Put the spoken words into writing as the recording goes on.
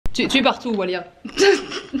Tu es partout, Walia.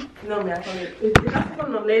 Non mais attendez, déjà faut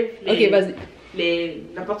qu'on enlève les... Ok, vas-y. Les...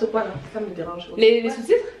 n'importe quoi là, ça me dérange. Les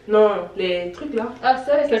sous-titres? Non, les trucs là. Ah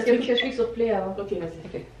ça, c'est parce qu'il faut que je clique sur play avant. Ok, vas-y.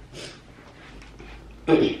 Ok.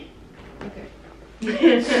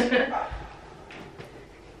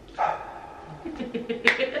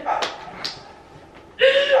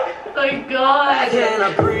 Oh my god!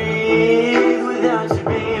 Cannot breathe without you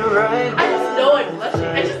being right. I just know I'm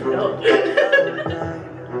blushing, I just know.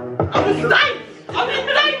 I'm dying! I'm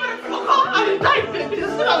dying, motherfucker! I'm dying! Je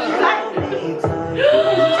suis dans le dying!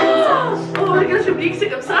 Oh my god, j'ai oublié que c'est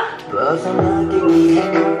comme ça! Je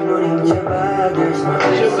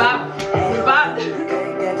bats! Je bats!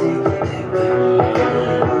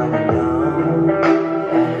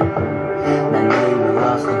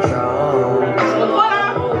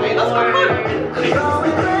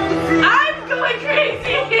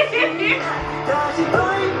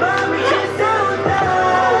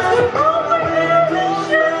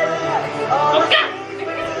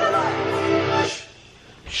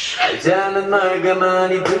 Jangan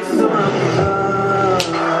margamani bersama.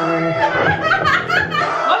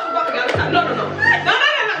 Moi je peux pas regarder ça. Non, non, non. Non,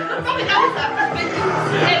 non, non, non, non, pas regarder ça.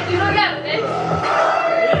 Eh, tu regardes, eh.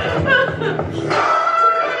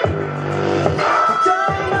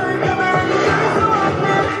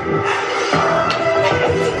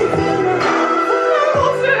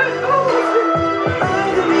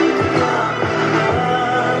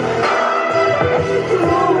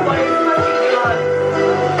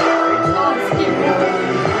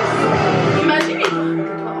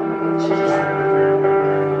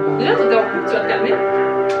 Tu vas te calmer.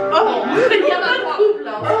 Oh, il y a pas de couple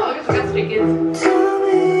là. Oh, regarde ce qu'il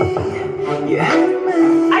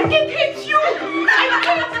I can't hit you. I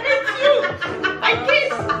can't hit you. I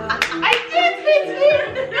can't hit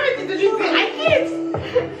you. I can't.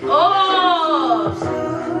 Oh.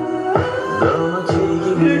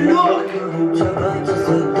 Le look.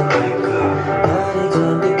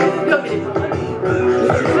 Non mais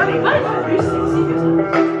c'est pas les balles, c'est plus sexy que ça.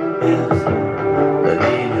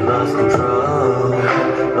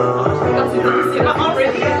 C'est pas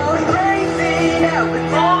already.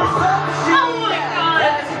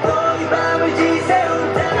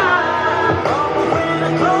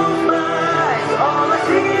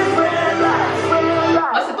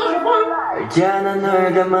 Jangan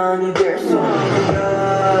margamani bersama.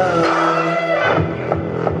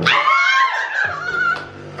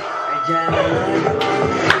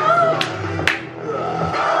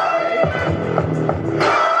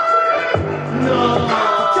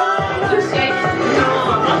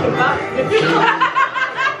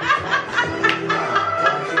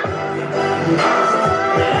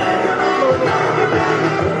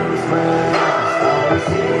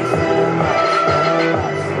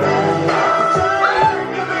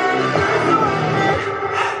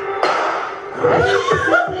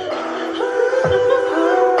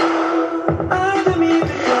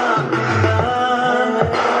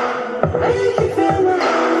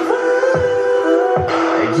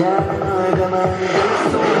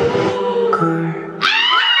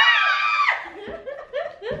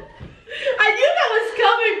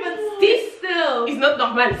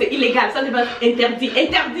 C'est illégal, ça n'est pas interdit,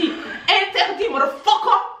 interdit, interdit,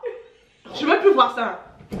 motherfucker. Je veux plus voir ça.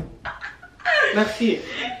 Merci.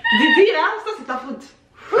 Didi là, ça c'est ta faute.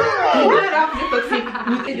 Là, vous êtes toxique.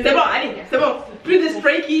 C'est bon, allez, c'est bon. Plus de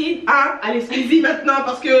spray qui, hein. Allez, squeezie maintenant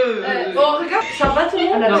parce que. Oh regarde, ça va tout le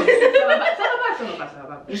monde. Non, ça va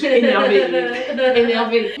pas. Je suis énervée.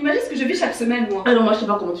 Énervée. Imagine ce que je vis chaque semaine moi. Ah non, moi je sais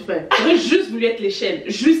pas comment tu fais. J'aurais juste voulu être l'échelle,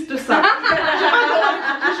 juste ça.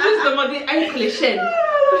 J'ai juste demandé à être l'échelle.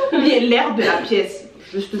 Bien l'air de la pièce.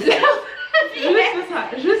 Juste ça.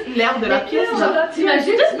 Juste l'air de la pièce.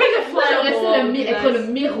 T'imagines? Juste moi j'aurais essayé être le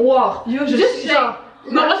miroir. Juste genre.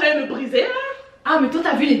 Non, moi j'allais me briser là. Ah mais toi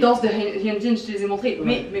t'as vu les danses de Hyunjin, je te les ai montrées.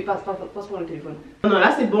 Mais passe pour le téléphone. Non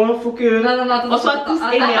là c'est bon, faut que non, on soit tous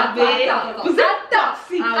énervés. Vous êtes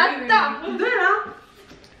toxiques. Attends. Vous deux là.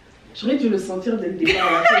 J'aurais dû le sentir dès le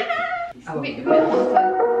départ. Ah oui, j'ai pas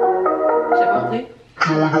entré.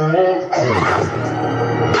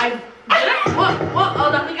 On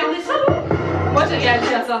a regardé ça. Moi j'ai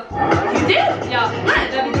réagi à ça. Tu dis? Yeah.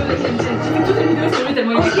 La vidéo de Hyunjin. J'ai fait toute une vidéo sur lui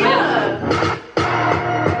tellement il est incroyable.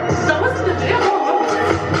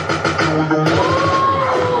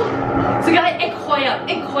 Ce gars est incroyable,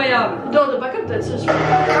 incroyable. Non, de pas comme t'as dit ça.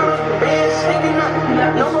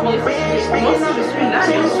 Moi aussi je suis là.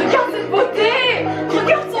 Regarde cette beauté.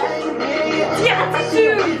 Regarde son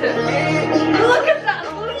attitude. Look at that,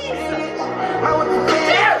 please.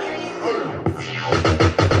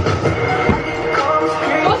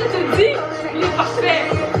 Quand je te dis, il est parfait.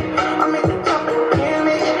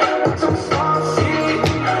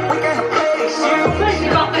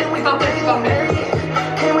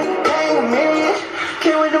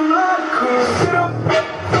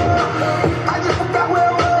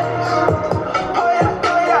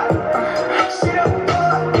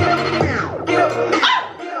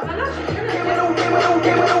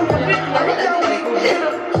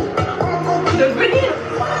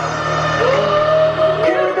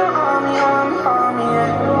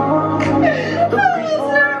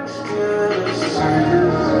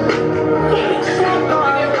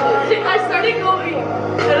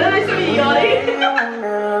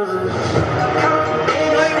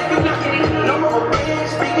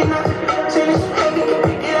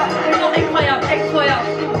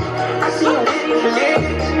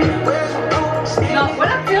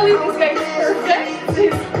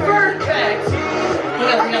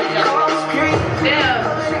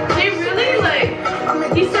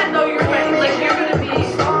 I know you're ready. Like you're gonna be.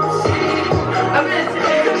 I'm gonna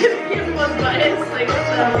kick everyone's butt. Like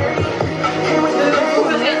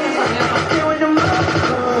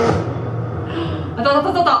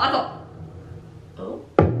Attends. Oh.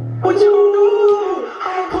 What you gonna do?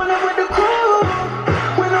 I'ma pull up with the crew.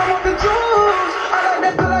 When I want the drugs, I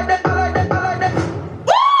like that.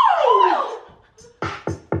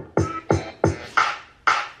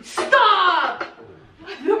 Stop!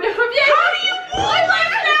 Non mais reviens. How do you move like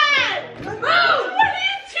that? Move! What are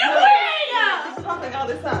you doing? Non,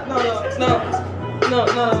 regardez ça. Non.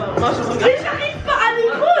 Moi, je regarde. Mais j'arrive pas à les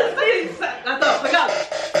poser! Attends, regarde.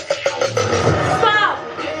 Stop!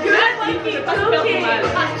 You're fucking pas faire du mal.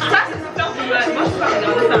 joking! Ça, c'est se faire du mal. Moi, je peux pas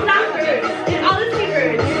regarder ça. That hurts. It honestly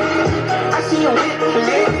hurts. I see your whip.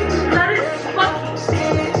 That is fucking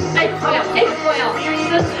incroyable.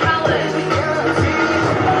 The talent.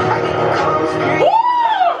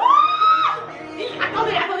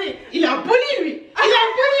 Attendez. Il est impoli, lui. Il est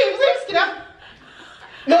impoli. Vous savez ce qu'il a?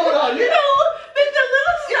 Non, lui. There's a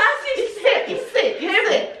little sassy stick. Il sait.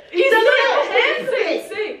 He's a little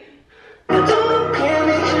fancy.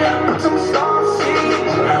 Some star cities.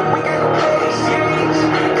 We got play series.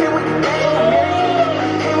 Can we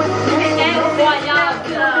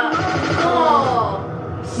Incroyable. Oh.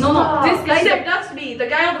 Non, this guy. That's me. The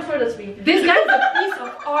guy on the floor, that's me. This guy is a piece of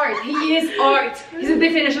art. He is art. He's a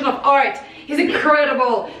definition of art. He's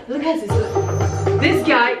incredible. Look at this. This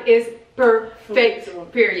guy is perfect.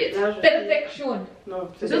 Period. Perfection. Non,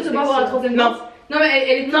 C'est sûr que tu vas avoir la troisième danse? Non mais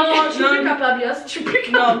elle est Non, je suis plus capable, Yas. Je suis plus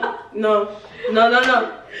capable. Non.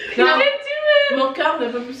 Mon cœur ne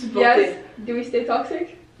peut plus supporter. Yes. Do we stay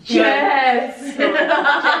toxic? Yes. J'ai ce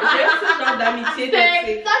genre d'amitié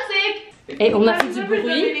toxique. Toxic. Et on a fait du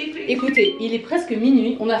bruit. Écoutez, il est presque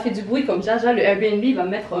minuit. On a fait du bruit comme Jaja. Le Airbnb va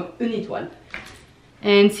mettre une étoile.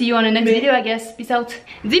 And see you on the next video, I guess. Peace out.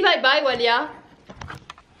 Dis bye bye, Walia.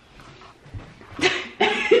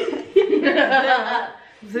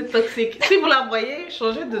 Vous êtes toxique. Si vous la voyez,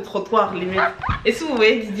 changez de trottoir limite. Et si vous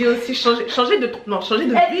voyez Didier aussi, changez de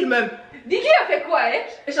ville même. Didier a fait quoi, hein?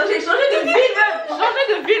 Changez de ville même. Changez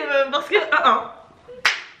de ville même parce que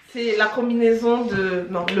c'est la combinaison de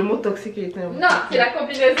le mot toxique qui était. Non, c'est la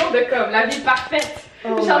combinaison de comme la vie parfaite.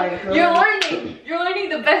 Oh Genre, my God. you're learning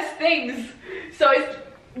the best things. So it's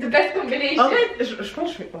the best combination. En fait, je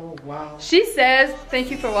pense que je fais oh wow. She says, thank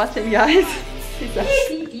you for watching, guys. C'est ça.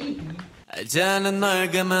 알잖아 널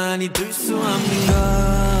가만히 둘 수 없는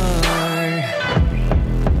걸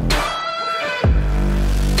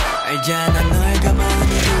알잖아